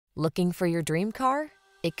Looking for your dream car?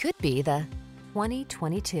 It could be the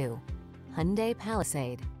 2022 Hyundai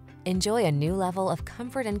Palisade. Enjoy a new level of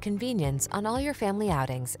comfort and convenience on all your family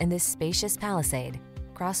outings in this spacious Palisade.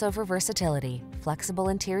 Crossover versatility, flexible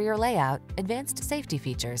interior layout, advanced safety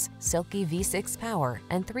features, silky V6 power,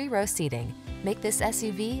 and 3-row seating make this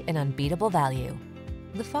SUV an unbeatable value.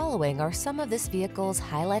 The following are some of this vehicle's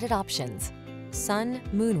highlighted options: sun,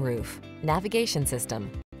 moonroof, navigation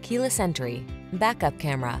system, keyless entry, backup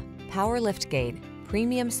camera, power liftgate,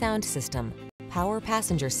 premium sound system, power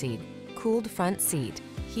passenger seat, cooled front seat,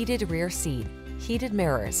 heated rear seat, heated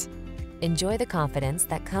mirrors. Enjoy the confidence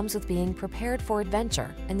that comes with being prepared for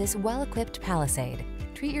adventure in this well-equipped Palisade.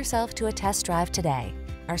 Treat yourself to a test drive today.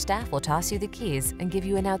 Our staff will toss you the keys and give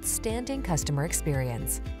you an outstanding customer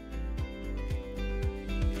experience.